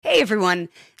everyone.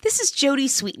 This is Jodie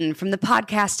Sweetin from the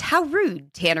podcast How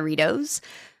Rude, Tanneritos.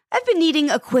 I've been needing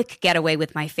a quick getaway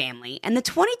with my family, and the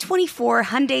 2024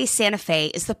 Hyundai Santa Fe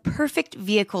is the perfect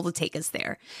vehicle to take us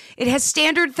there. It has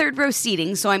standard third-row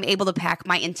seating, so I'm able to pack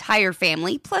my entire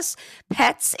family, plus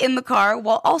pets, in the car,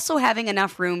 while also having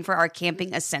enough room for our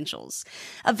camping essentials.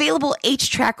 Available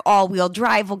H-Track all-wheel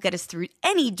drive will get us through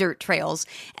any dirt trails,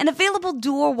 and available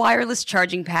dual wireless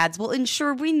charging pads will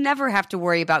ensure we never have to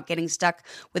worry about getting stuck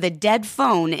with a dead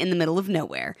phone in the middle of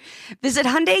nowhere. Visit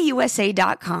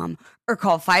HyundaiUSA.com or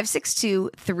call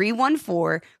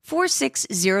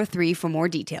 562-314-4603 for more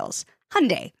details.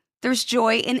 Hyundai, there's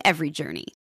joy in every journey.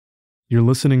 You're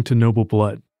listening to Noble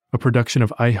Blood, a production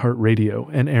of iHeartRadio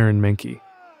and Aaron Mahnke.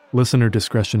 Listener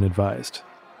discretion advised.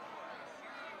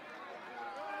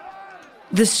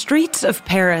 The streets of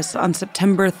Paris on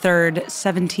September 3rd,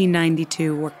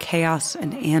 1792 were chaos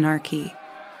and anarchy,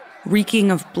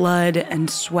 reeking of blood and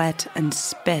sweat and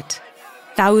spit.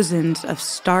 Thousands of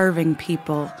starving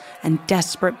people and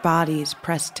desperate bodies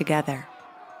pressed together.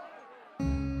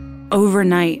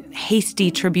 Overnight,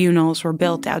 hasty tribunals were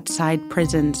built outside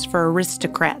prisons for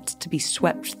aristocrats to be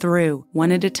swept through,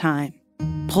 one at a time,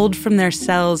 pulled from their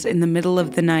cells in the middle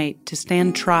of the night to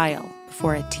stand trial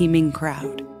before a teeming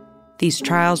crowd. These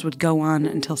trials would go on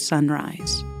until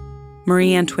sunrise.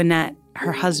 Marie Antoinette,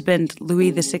 her husband,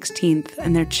 Louis XVI,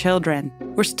 and their children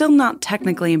were still not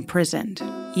technically imprisoned,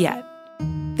 yet.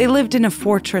 They lived in a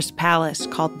fortress palace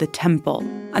called the Temple,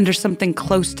 under something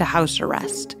close to house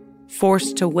arrest,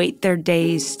 forced to wait their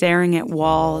days staring at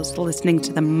walls, listening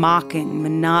to the mocking,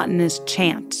 monotonous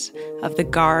chants of the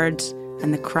guards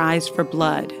and the cries for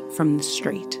blood from the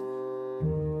street.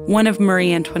 One of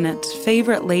Marie Antoinette's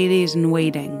favorite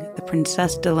ladies-in-waiting, the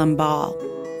Princesse de Lamballe,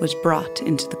 was brought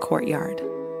into the courtyard.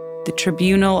 The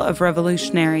Tribunal of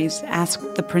Revolutionaries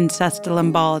asked the Princesse de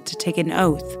Lamballe to take an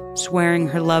oath, swearing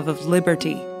her love of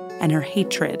liberty and her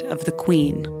hatred of the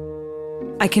Queen.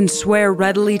 "I can swear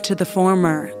readily to the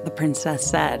former," the princess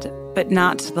said, "but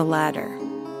not to the latter.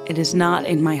 It is not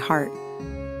in my heart."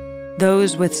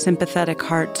 Those with sympathetic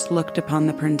hearts looked upon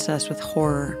the princess with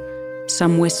horror.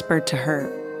 Some whispered to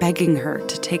her, begging her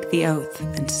to take the oath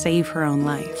and save her own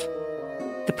life.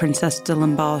 The Princesse de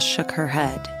Lamballe shook her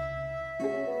head.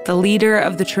 The leader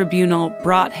of the tribunal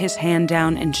brought his hand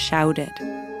down and shouted.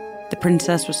 The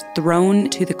princess was thrown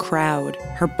to the crowd.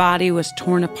 Her body was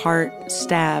torn apart,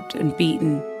 stabbed, and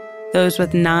beaten. Those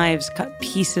with knives cut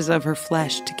pieces of her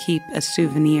flesh to keep as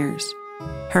souvenirs.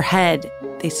 Her head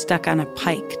they stuck on a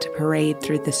pike to parade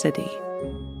through the city.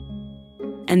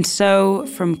 And so,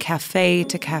 from cafe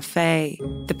to cafe,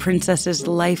 the princess's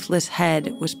lifeless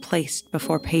head was placed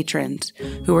before patrons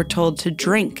who were told to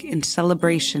drink in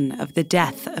celebration of the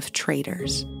death of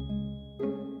traitors.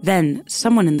 Then,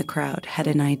 someone in the crowd had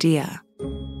an idea.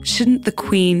 Shouldn't the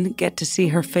queen get to see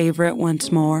her favorite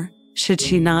once more? Should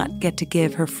she not get to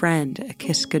give her friend a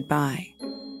kiss goodbye?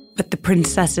 But the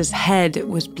princess's head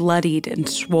was bloodied and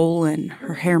swollen,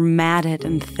 her hair matted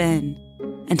and thin.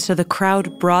 And so the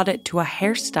crowd brought it to a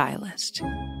hairstylist,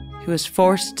 who was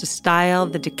forced to style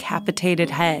the decapitated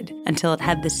head until it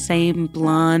had the same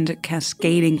blonde,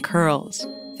 cascading curls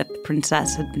that the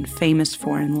princess had been famous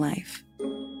for in life.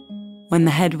 When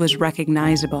the head was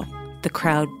recognizable, the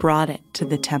crowd brought it to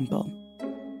the temple.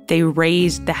 They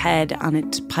raised the head on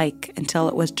its pike until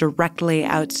it was directly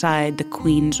outside the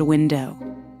queen's window.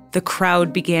 The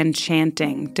crowd began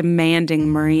chanting, demanding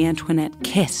Marie Antoinette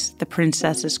kiss the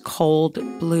princess's cold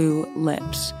blue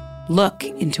lips, look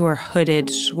into her hooded,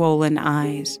 swollen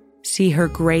eyes, see her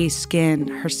gray skin,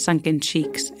 her sunken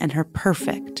cheeks, and her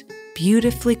perfect,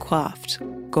 beautifully coiffed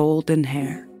golden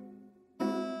hair.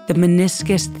 The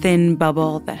meniscus-thin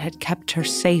bubble that had kept her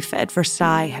safe at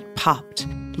Versailles had popped,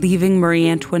 leaving Marie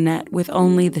Antoinette with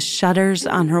only the shutters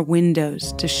on her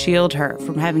windows to shield her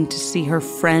from having to see her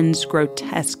friend's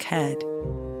grotesque head.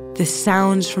 The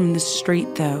sounds from the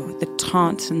street, though, the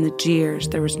taunts and the jeers,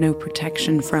 there was no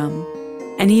protection from.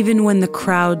 And even when the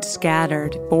crowd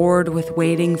scattered, bored with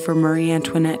waiting for Marie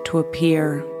Antoinette to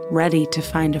appear, ready to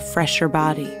find a fresher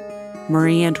body,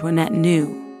 Marie Antoinette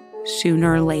knew,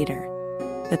 sooner or later,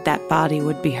 that body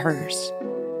would be hers.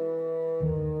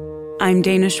 I'm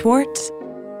Dana Schwartz,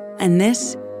 and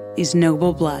this is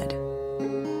Noble Blood.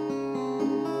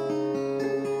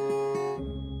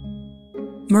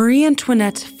 Marie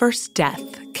Antoinette's first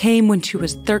death came when she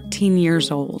was 13 years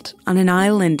old on an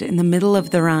island in the middle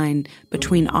of the Rhine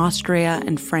between Austria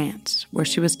and France, where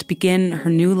she was to begin her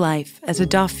new life as a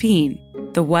dauphine,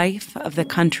 the wife of the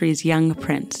country's young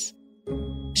prince.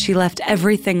 She left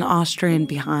everything Austrian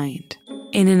behind.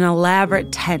 In an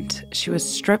elaborate tent, she was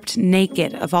stripped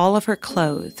naked of all of her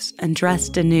clothes and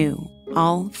dressed anew,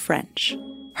 all French.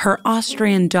 Her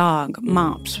Austrian dog,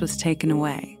 Mops, was taken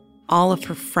away. All of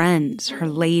her friends, her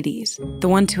ladies, the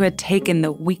ones who had taken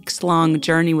the weeks-long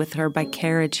journey with her by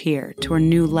carriage here to her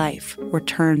new life, were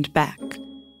turned back.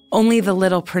 Only the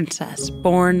little princess,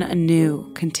 born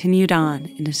anew, continued on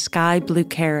in a sky-blue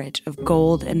carriage of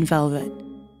gold and velvet.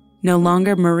 No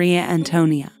longer Maria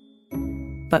Antonia,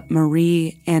 but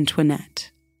Marie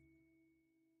Antoinette.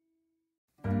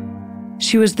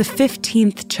 She was the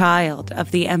 15th child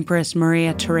of the Empress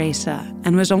Maria Theresa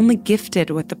and was only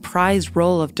gifted with the prize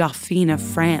role of Dauphine of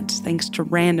France thanks to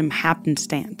random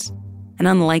happenstance, an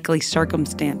unlikely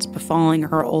circumstance befalling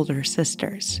her older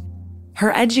sisters.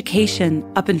 Her education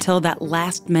up until that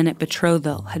last-minute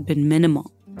betrothal had been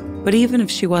minimal, but even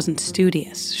if she wasn't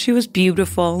studious, she was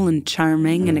beautiful and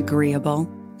charming and agreeable.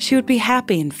 She would be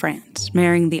happy in France,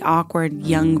 marrying the awkward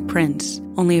young prince,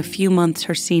 only a few months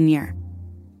her senior.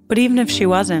 But even if she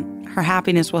wasn't, her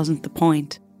happiness wasn't the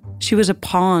point. She was a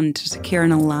pawn to secure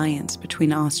an alliance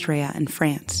between Austria and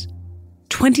France.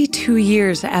 22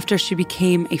 years after she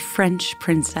became a French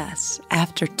princess,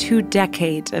 after 2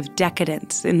 decades of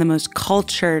decadence in the most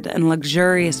cultured and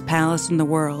luxurious palace in the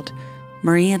world,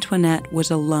 Marie Antoinette was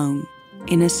alone,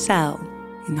 in a cell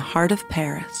in the heart of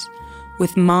Paris,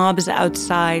 with mobs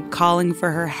outside calling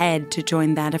for her head to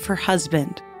join that of her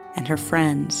husband and her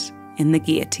friends in the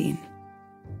guillotine.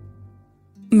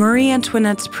 Marie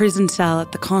Antoinette's prison cell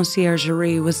at the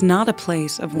Conciergerie was not a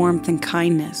place of warmth and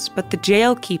kindness, but the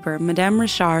jail keeper, Madame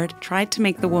Richard, tried to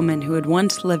make the woman who had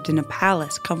once lived in a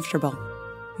palace comfortable.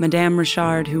 Madame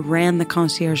Richard, who ran the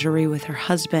Conciergerie with her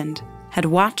husband, had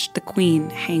watched the Queen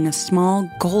hang a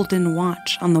small golden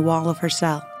watch on the wall of her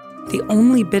cell, the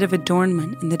only bit of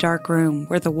adornment in the dark room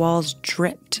where the walls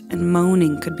dripped and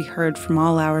moaning could be heard from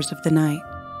all hours of the night.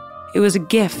 It was a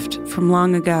gift from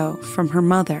long ago from her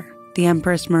mother, the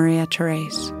Empress Maria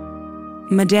Therese.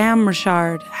 Madame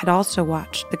Richard had also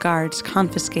watched the guards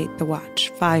confiscate the watch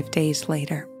 5 days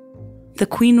later. The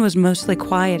Queen was mostly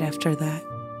quiet after that.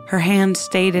 Her hands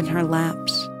stayed in her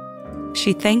laps.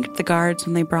 She thanked the guards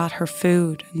when they brought her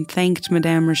food and thanked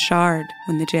Madame Richard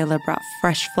when the jailer brought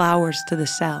fresh flowers to the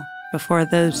cell before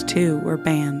those too were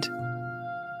banned.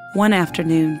 One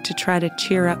afternoon, to try to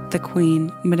cheer up the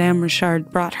Queen, Madame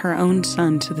Richard brought her own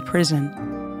son to the prison.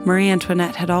 Marie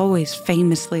Antoinette had always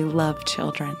famously loved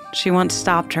children. She once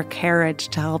stopped her carriage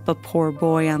to help a poor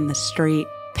boy on the street,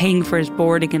 paying for his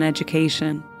boarding and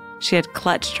education. She had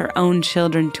clutched her own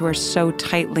children to her so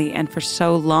tightly and for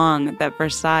so long that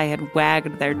Versailles had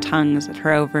wagged their tongues at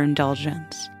her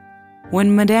overindulgence.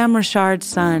 When Madame Richard's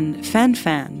son,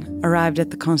 Fanfan, arrived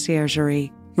at the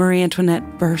Conciergerie, Marie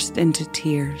Antoinette burst into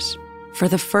tears. For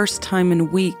the first time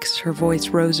in weeks, her voice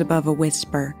rose above a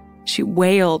whisper. She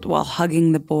wailed while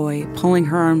hugging the boy, pulling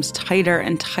her arms tighter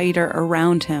and tighter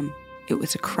around him. It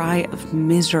was a cry of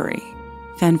misery.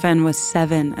 Fanfan was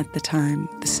 7 at the time,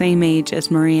 the same age as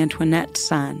Marie Antoinette's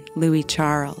son, Louis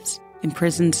Charles,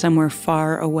 imprisoned somewhere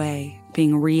far away,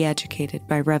 being re-educated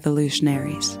by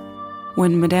revolutionaries.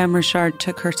 When Madame Richard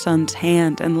took her son's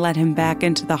hand and led him back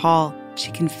into the hall, she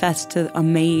confessed to a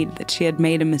maid that she had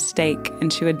made a mistake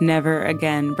and she would never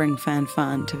again bring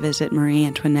Fanfan to visit Marie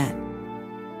Antoinette.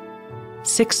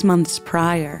 6 months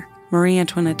prior, Marie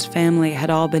Antoinette's family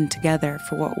had all been together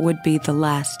for what would be the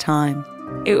last time.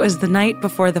 It was the night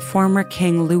before the former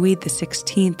King Louis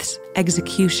XVI's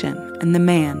execution, and the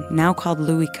man, now called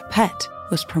Louis Capet,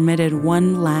 was permitted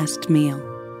one last meal.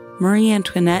 Marie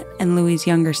Antoinette and Louis's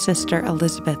younger sister,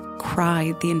 Elizabeth,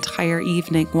 cried the entire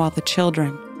evening while the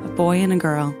children, a boy and a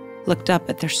girl, looked up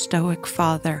at their stoic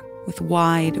father with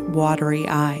wide, watery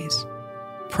eyes.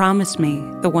 "Promise me,"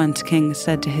 the once king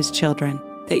said to his children,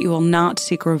 "that you will not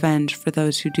seek revenge for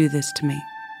those who do this to me."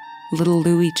 Little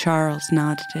Louis Charles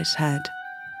nodded his head.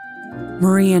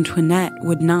 Marie Antoinette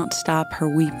would not stop her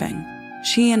weeping.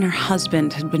 She and her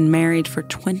husband had been married for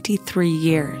 23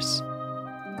 years.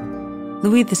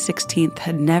 Louis XVI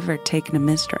had never taken a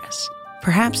mistress.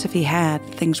 Perhaps if he had,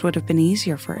 things would have been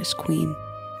easier for his queen,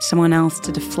 someone else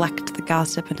to deflect the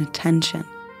gossip and attention.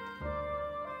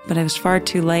 But it was far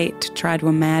too late to try to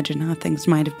imagine how things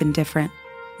might have been different.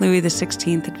 Louis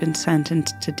XVI had been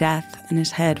sentenced to death, and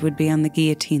his head would be on the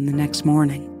guillotine the next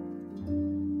morning.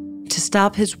 To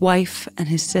stop his wife and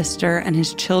his sister and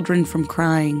his children from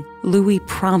crying, Louis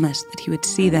promised that he would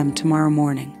see them tomorrow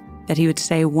morning, that he would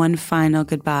say one final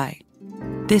goodbye.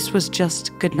 This was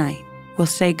just good night. We'll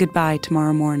say goodbye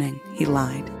tomorrow morning, he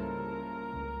lied.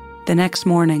 The next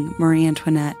morning, Marie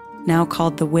Antoinette, now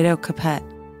called the Widow Capet,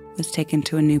 was taken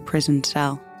to a new prison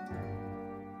cell.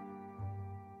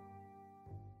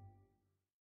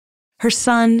 Her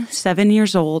son, 7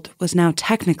 years old, was now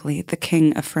technically the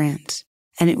King of France,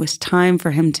 and it was time for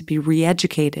him to be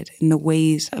re-educated in the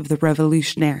ways of the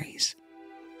revolutionaries.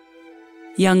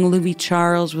 Young Louis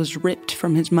Charles was ripped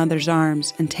from his mother's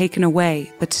arms and taken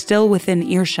away, but still within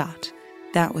earshot.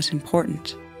 That was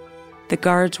important. The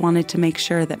guards wanted to make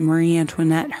sure that Marie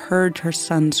Antoinette heard her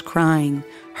son's crying,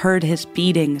 heard his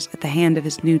beatings at the hand of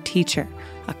his new teacher,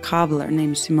 a cobbler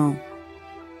named Simon.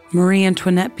 Marie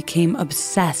Antoinette became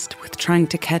obsessed with trying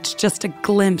to catch just a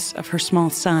glimpse of her small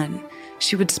son.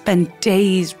 She would spend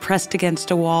days pressed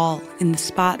against a wall in the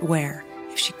spot where,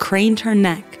 if she craned her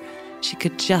neck, she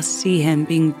could just see him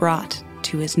being brought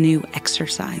to his new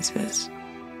exercises.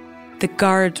 The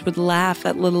guards would laugh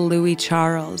at little Louis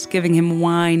Charles, giving him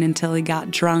wine until he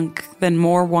got drunk, then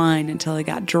more wine until he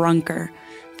got drunker.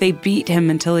 They beat him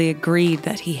until he agreed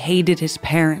that he hated his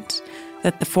parents,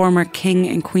 that the former king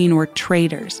and queen were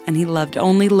traitors, and he loved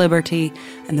only liberty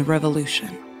and the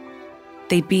revolution.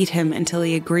 They beat him until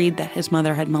he agreed that his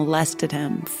mother had molested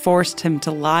him, forced him to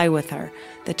lie with her,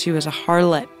 that she was a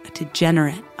harlot, a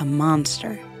degenerate, a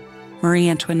monster. Marie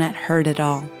Antoinette heard it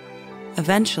all.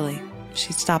 Eventually,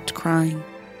 she stopped crying.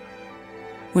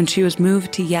 When she was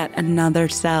moved to yet another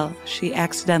cell, she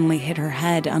accidentally hit her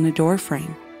head on a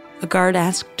doorframe. A guard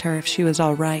asked her if she was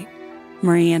all right.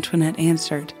 Marie Antoinette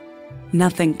answered,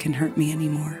 "Nothing can hurt me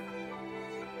anymore."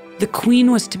 The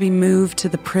queen was to be moved to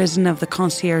the prison of the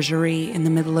Conciergerie in the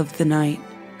middle of the night.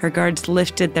 Her guards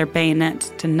lifted their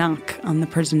bayonets to knock on the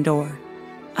prison door.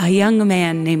 A young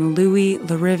man named Louis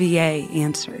Lariviere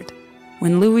answered.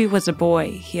 When Louis was a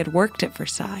boy, he had worked at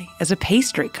Versailles as a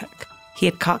pastry cook. He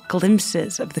had caught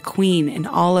glimpses of the queen in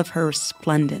all of her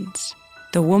resplendence.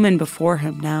 The woman before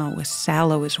him now was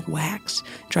sallow as wax,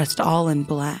 dressed all in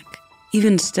black.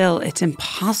 Even still, it's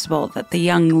impossible that the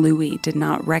young Louis did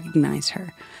not recognize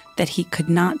her, that he could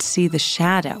not see the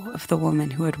shadow of the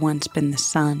woman who had once been the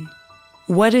sun.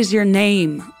 "What is your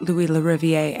name?" Louis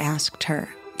Lariviere asked her,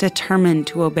 determined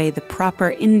to obey the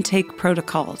proper intake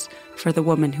protocols for the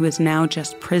woman who is now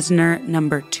just prisoner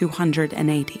number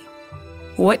 280.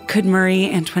 What could Marie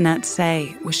Antoinette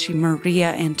say? Was she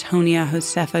Maria Antonia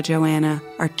Josefa Joanna,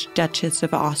 Archduchess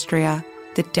of Austria,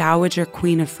 the Dowager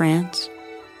Queen of France?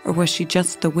 Or was she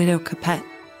just the widow Capet?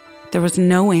 There was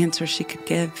no answer she could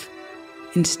give.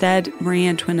 Instead, Marie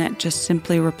Antoinette just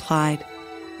simply replied,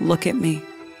 "Look at me."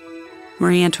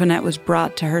 Marie Antoinette was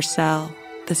brought to her cell.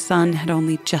 The sun had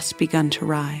only just begun to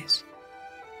rise.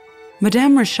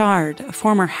 Madame Richard, a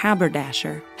former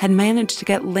haberdasher, had managed to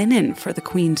get linen for the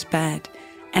queen's bed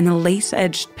and a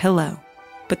lace-edged pillow,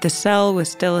 but the cell was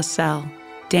still a cell,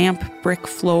 damp brick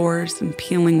floors and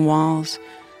peeling walls,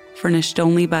 furnished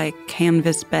only by a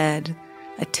canvas bed,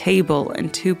 a table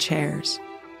and 2 chairs.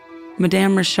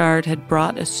 Madame Richard had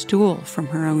brought a stool from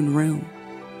her own room.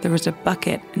 There was a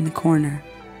bucket in the corner.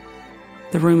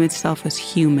 The room itself was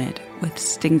humid, with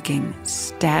stinking,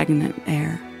 stagnant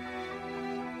air.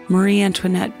 Marie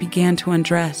Antoinette began to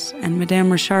undress, and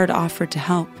Madame Richard offered to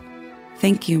help.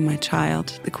 "Thank you, my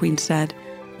child," the queen said,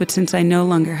 "but since I no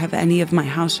longer have any of my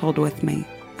household with me,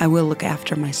 I will look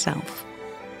after myself."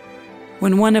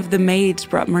 When one of the maids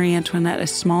brought Marie Antoinette a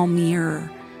small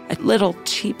mirror, a little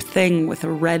cheap thing with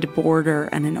a red border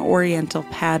and an oriental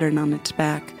pattern on its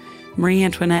back, Marie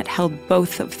Antoinette held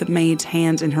both of the maid's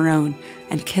hands in her own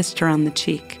and kissed her on the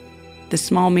cheek. The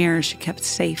small mirror she kept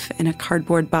safe in a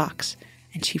cardboard box,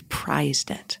 and she prized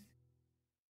it.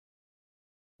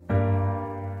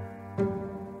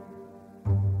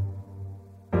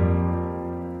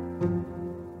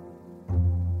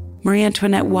 Marie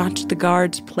Antoinette watched the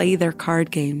guards play their card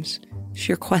games.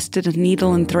 She requested a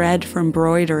needle and thread for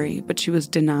embroidery, but she was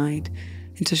denied,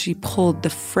 until she pulled the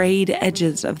frayed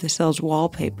edges of the cell's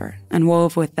wallpaper and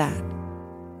wove with that.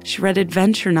 She read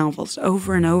adventure novels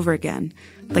over and over again,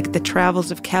 like The Travels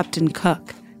of Captain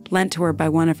Cook, lent to her by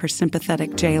one of her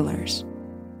sympathetic jailers.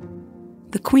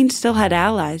 The queen still had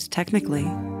allies, technically.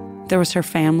 There was her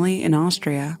family in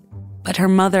Austria, but her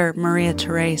mother, Maria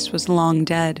Therese, was long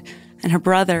dead, and her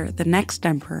brother, the next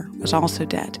emperor, was also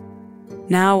dead.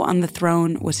 Now on the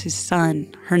throne was his son,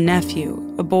 her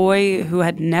nephew, a boy who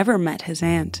had never met his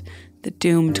aunt, the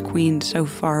doomed queen so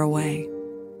far away.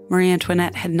 Marie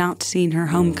Antoinette had not seen her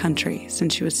home country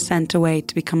since she was sent away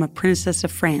to become a princess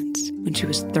of France when she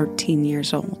was 13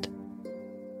 years old.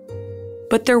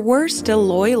 But there were still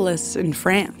loyalists in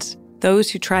France, those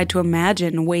who tried to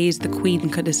imagine ways the queen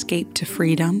could escape to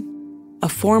freedom. A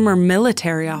former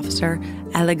military officer,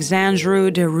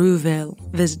 Alexandre de Rouville,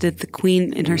 visited the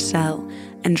queen in her cell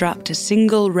and dropped a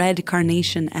single red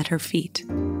carnation at her feet.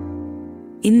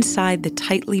 Inside the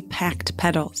tightly packed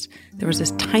petals, there was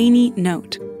this tiny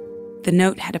note. the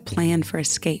note had a plan for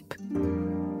escape.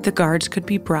 The guards could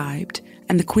be bribed,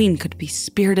 and the Queen could be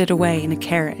spirited away in a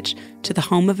carriage to the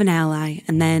home of an ally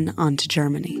and then on to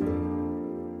Germany.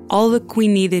 All the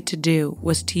Queen needed to do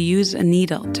was to use a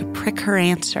needle to prick her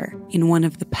answer in one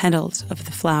of the petals of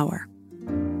the flower.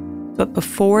 But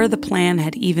before the plan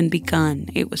had even begun,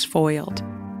 it was foiled.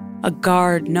 A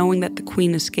guard, knowing that the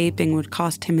Queen escaping would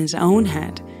cost him his own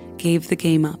head, gave the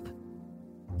game up.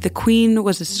 The Queen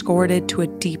was escorted to a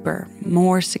deeper,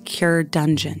 more secure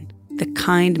dungeon. The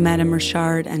kind Madame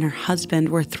Richard and her husband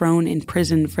were thrown in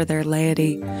prison for their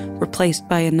laity, replaced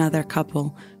by another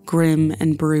couple, grim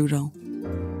and brutal.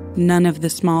 None of the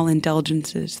small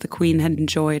indulgences the Queen had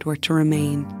enjoyed were to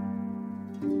remain.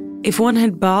 If one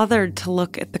had bothered to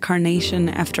look at the carnation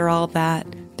after all that,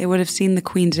 they would have seen the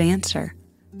Queen's answer,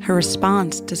 her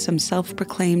response to some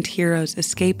self-proclaimed hero's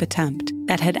escape attempt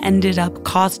that had ended up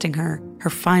costing her her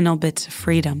final bits of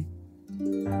freedom.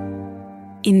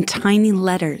 In tiny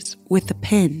letters with a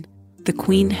pin, the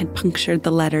Queen had punctured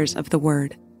the letters of the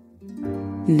word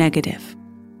negative.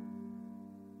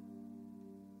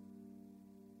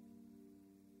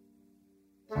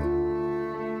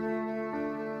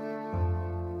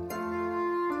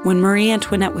 When Marie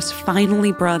Antoinette was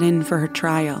finally brought in for her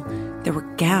trial, there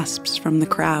were gasps from the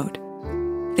crowd.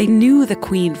 They knew the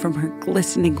Queen from her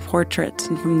glistening portraits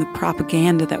and from the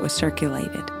propaganda that was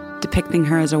circulated, depicting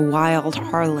her as a wild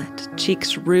harlot,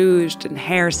 cheeks rouged and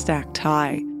hair stacked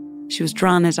high. She was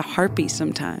drawn as a harpy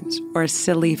sometimes, or a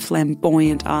silly,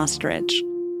 flamboyant ostrich.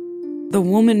 The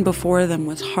woman before them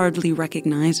was hardly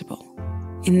recognizable.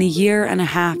 In the year and a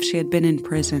half she had been in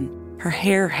prison, her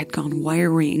hair had gone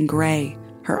wiry and gray,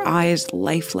 her eyes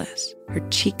lifeless, her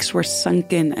cheeks were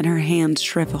sunken and her hands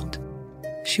shriveled.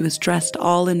 She was dressed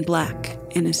all in black,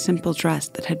 in a simple dress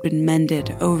that had been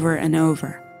mended over and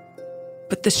over.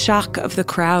 But the shock of the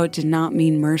crowd did not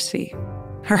mean mercy.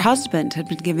 Her husband had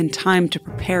been given time to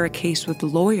prepare a case with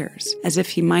lawyers, as if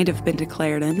he might have been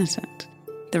declared innocent.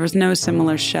 There was no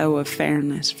similar show of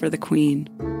fairness for the Queen.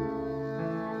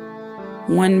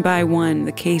 One by one,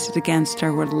 the cases against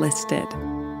her were listed.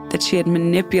 That she had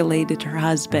manipulated her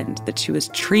husband, that she was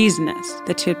treasonous,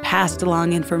 that she had passed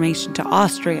along information to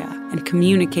Austria and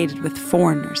communicated with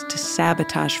foreigners to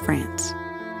sabotage France.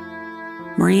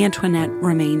 Marie Antoinette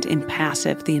remained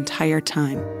impassive the entire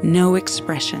time, no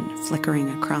expression flickering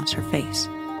across her face,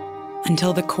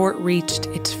 until the court reached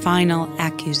its final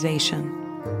accusation.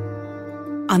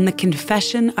 On the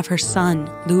confession of her son,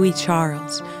 Louis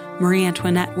Charles, Marie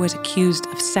Antoinette was accused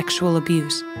of sexual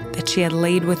abuse, that she had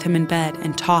laid with him in bed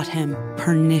and taught him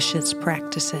pernicious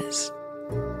practices.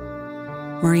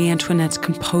 Marie Antoinette's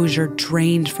composure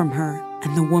drained from her,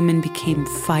 and the woman became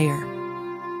fire.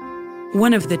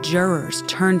 One of the jurors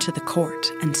turned to the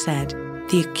court and said,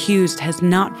 "The accused has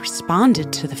not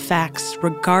responded to the facts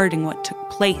regarding what took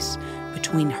place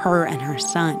between her and her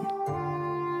son."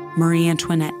 Marie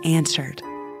Antoinette answered,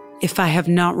 "If I have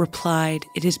not replied,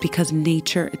 it is because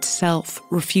nature itself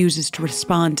refuses to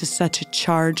respond to such a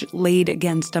charge laid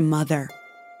against a mother."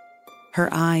 Her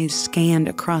eyes scanned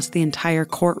across the entire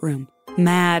courtroom,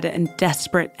 mad and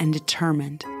desperate and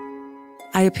determined.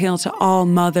 "I appeal to all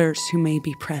mothers who may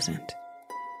be present."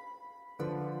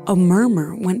 A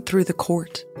murmur went through the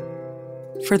court.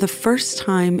 For the first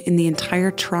time in the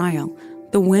entire trial,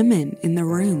 the women in the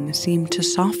room seemed to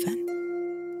soften.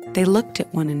 They looked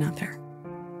at one another.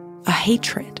 A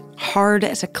hatred, hard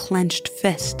as a clenched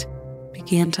fist,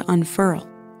 began to unfurl.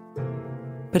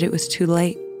 But it was too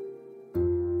late.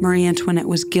 Marie Antoinette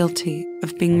was guilty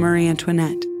of being Marie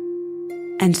Antoinette,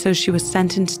 and so she was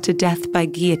sentenced to death by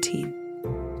guillotine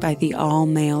by the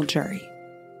all-male jury.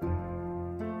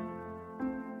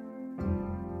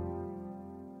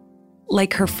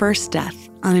 Like her first death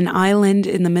on an island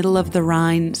in the middle of the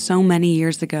Rhine so many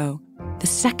years ago, the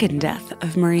second death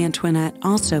of Marie Antoinette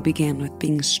also began with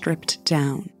being stripped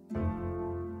down.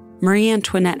 Marie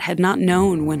Antoinette had not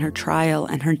known when her trial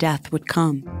and her death would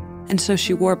come, and so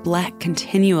she wore black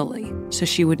continually so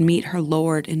she would meet her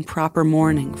lord in proper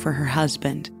mourning for her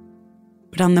husband.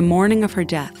 But on the morning of her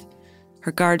death,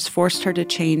 her guards forced her to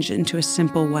change into a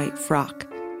simple white frock.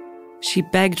 She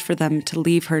begged for them to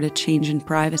leave her to change in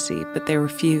privacy, but they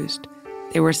refused.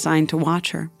 They were assigned to watch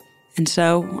her. And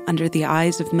so, under the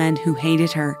eyes of men who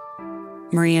hated her,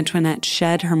 Marie Antoinette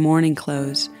shed her mourning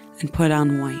clothes and put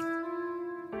on white.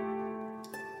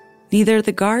 Neither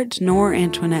the guards nor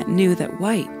Antoinette knew that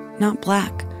white, not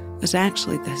black, was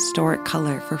actually the historic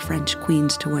color for French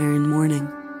queens to wear in mourning.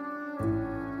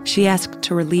 She asked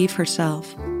to relieve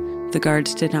herself. The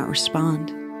guards did not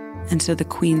respond, and so the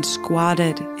queen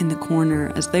squatted in the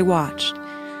corner as they watched,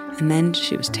 and then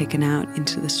she was taken out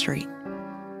into the street.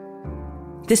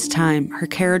 This time, her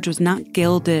carriage was not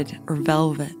gilded or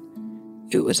velvet.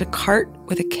 It was a cart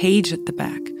with a cage at the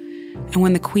back, and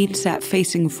when the queen sat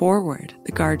facing forward,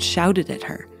 the guards shouted at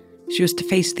her. She was to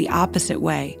face the opposite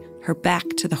way, her back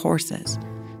to the horses.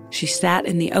 She sat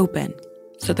in the open,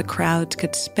 so the crowds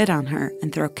could spit on her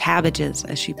and throw cabbages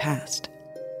as she passed.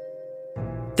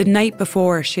 The night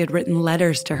before, she had written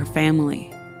letters to her family.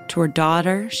 To her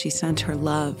daughter, she sent her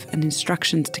love and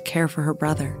instructions to care for her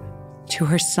brother. To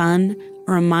her son,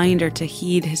 a reminder to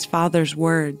heed his father's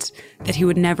words that he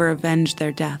would never avenge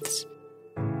their deaths.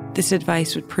 This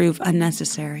advice would prove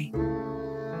unnecessary.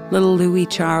 Little Louis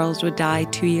Charles would die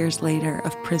 2 years later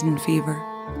of prison fever.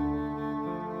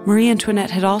 Marie Antoinette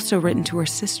had also written to her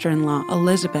sister-in-law,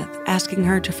 Elizabeth, asking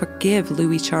her to forgive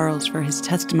Louis Charles for his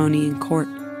testimony in court.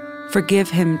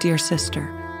 Forgive him, dear sister.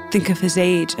 Think of his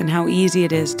age and how easy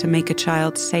it is to make a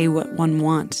child say what one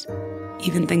wants,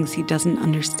 even things he doesn't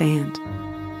understand.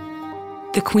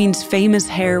 The Queen's famous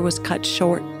hair was cut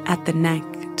short at the neck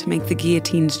to make the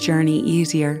guillotine's journey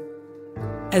easier.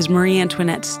 As Marie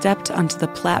Antoinette stepped onto the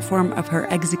platform of her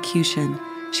execution,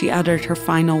 she uttered her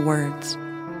final words.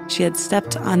 She had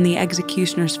stepped on the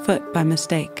executioner's foot by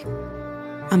mistake.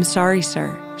 "I'm sorry,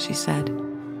 sir," she said.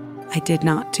 "I did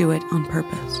not do it on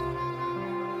purpose."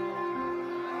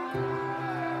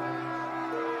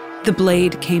 The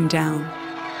blade came down.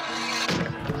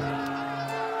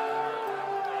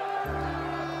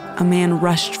 A man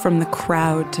rushed from the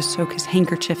crowd to soak his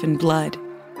handkerchief in blood.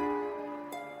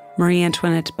 Marie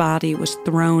Antoinette's body was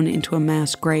thrown into a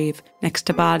mass grave next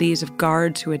to bodies of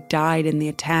guards who had died in the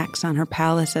attacks on her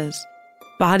palaces,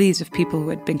 bodies of people who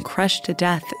had been crushed to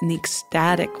death in the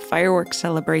ecstatic fireworks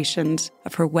celebrations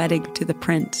of her wedding to the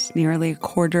prince nearly a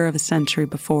quarter of a century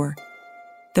before.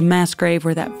 The mass grave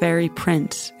where that very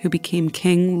prince, who became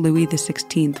King Louis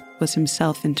XVI, was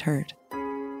himself interred.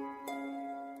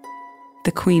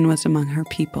 The Queen was among her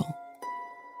people.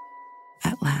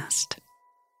 At last.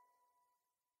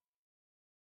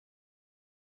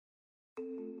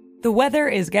 The weather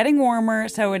is getting warmer,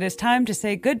 so it is time to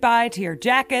say goodbye to your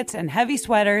jackets and heavy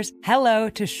sweaters. Hello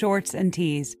to shorts and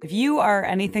tees. If you are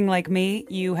anything like me,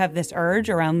 you have this urge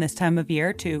around this time of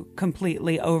year to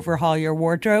completely overhaul your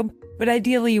wardrobe, but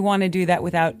ideally you want to do that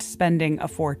without spending a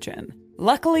fortune.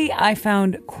 Luckily, I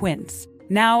found Quince.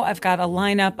 Now I've got a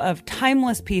lineup of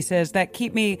timeless pieces that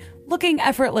keep me looking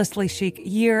effortlessly chic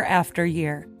year after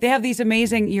year. They have these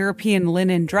amazing European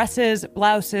linen dresses,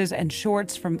 blouses, and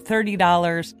shorts from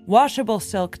 $30, washable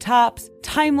silk tops,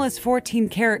 timeless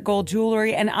 14-karat gold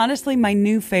jewelry, and honestly, my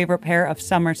new favorite pair of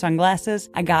summer sunglasses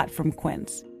I got from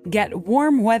Quince. Get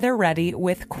warm weather ready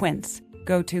with Quince.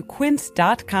 Go to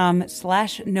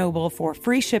quince.com/noble for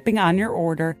free shipping on your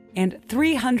order and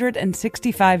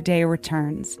 365-day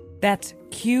returns. That's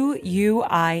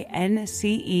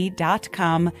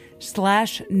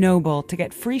QUINCE.com/noble to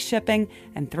get free shipping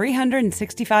and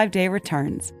 365-day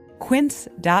returns.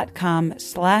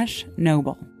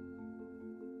 Quince.com/noble.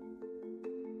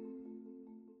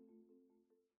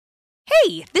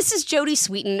 Hey, this is Jodie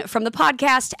Sweetin from the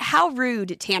podcast How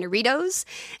Rude, Tanneritos.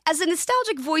 As a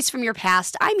nostalgic voice from your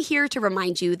past, I'm here to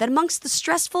remind you that amongst the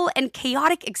stressful and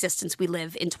chaotic existence we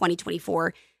live in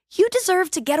 2024, you deserve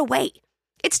to get away.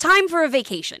 It's time for a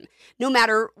vacation, no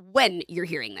matter when you're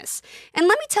hearing this. And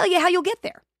let me tell you how you'll get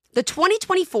there. The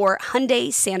 2024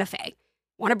 Hyundai Santa Fe.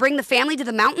 Want to bring the family to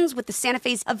the mountains with the Santa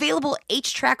Fe's available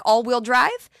H-Track all-wheel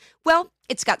drive? Well,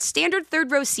 it's got standard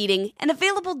third-row seating and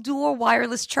available dual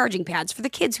wireless charging pads for the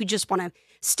kids who just want to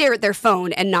stare at their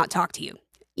phone and not talk to you.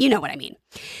 You know what I mean.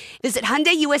 Visit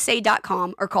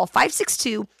HyundaiUSA.com or call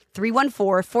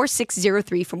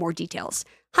 562-314-4603 for more details.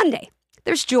 Hyundai,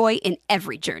 there's joy in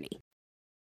every journey.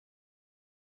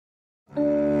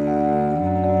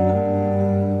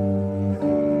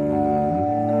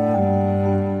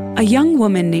 A young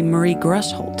woman named Marie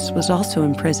Grosholz was also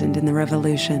imprisoned in the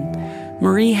Revolution.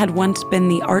 Marie had once been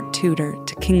the art tutor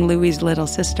to King Louis's little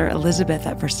sister Elizabeth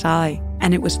at Versailles,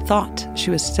 and it was thought she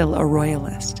was still a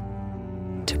royalist.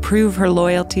 To prove her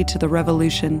loyalty to the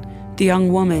Revolution, the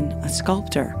young woman, a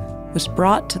sculptor, was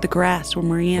brought to the grass where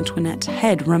Marie Antoinette's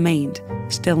head remained,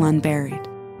 still unburied.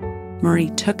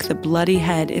 Marie took the bloody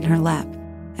head in her lap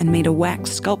and made a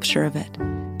wax sculpture of it,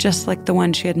 just like the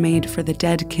one she had made for the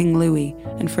dead King Louis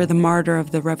and for the martyr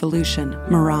of the Revolution,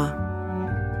 Marat.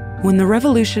 When the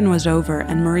Revolution was over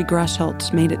and Marie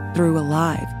Grosholz made it through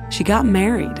alive, she got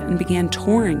married and began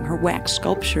touring her wax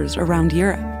sculptures around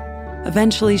Europe.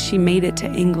 Eventually, she made it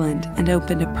to England and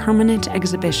opened a permanent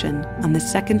exhibition on the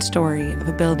second story of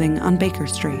a building on Baker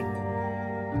Street.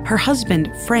 Her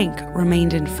husband, Frank,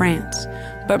 remained in France,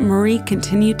 but Marie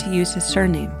continued to use his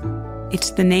surname. It's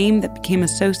the name that became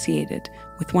associated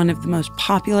with one of the most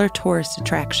popular tourist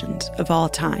attractions of all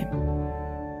time,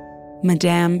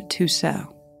 Madame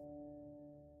Tussauds.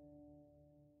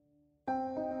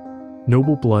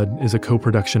 Noble Blood is a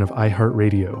co-production of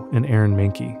iHeartRadio and Aaron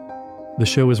Mahnke. The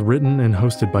show is written and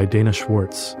hosted by Dana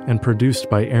Schwartz and produced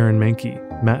by Aaron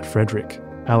Mahnke, Matt Frederick,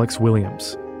 Alex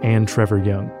Williams, and Trevor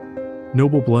Young.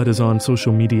 Noble Blood is on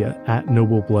social media at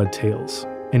Noble Blood Tales,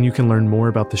 and you can learn more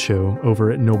about the show over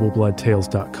at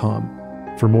noblebloodtales.com.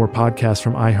 For more podcasts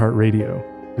from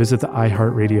iHeartRadio, visit the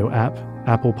iHeartRadio app,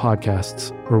 Apple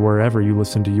Podcasts, or wherever you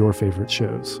listen to your favorite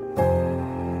shows.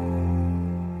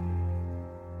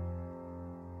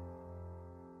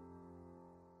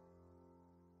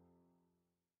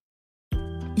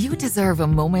 You deserve a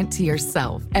moment to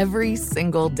yourself every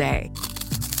single day.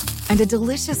 And a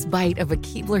delicious bite of a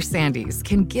Keebler Sandies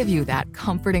can give you that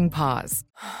comforting pause.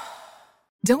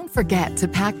 Don't forget to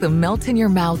pack the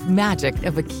melt-in-your-mouth magic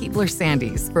of a Keebler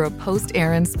Sandies for a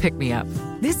post-errands pick-me-up.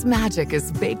 This magic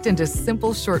is baked into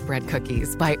simple shortbread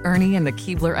cookies by Ernie and the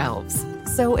Keebler Elves.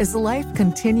 So as life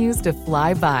continues to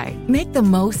fly by, make the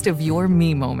most of your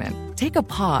me moment. Take a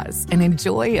pause and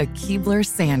enjoy a Keebler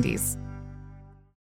Sandies.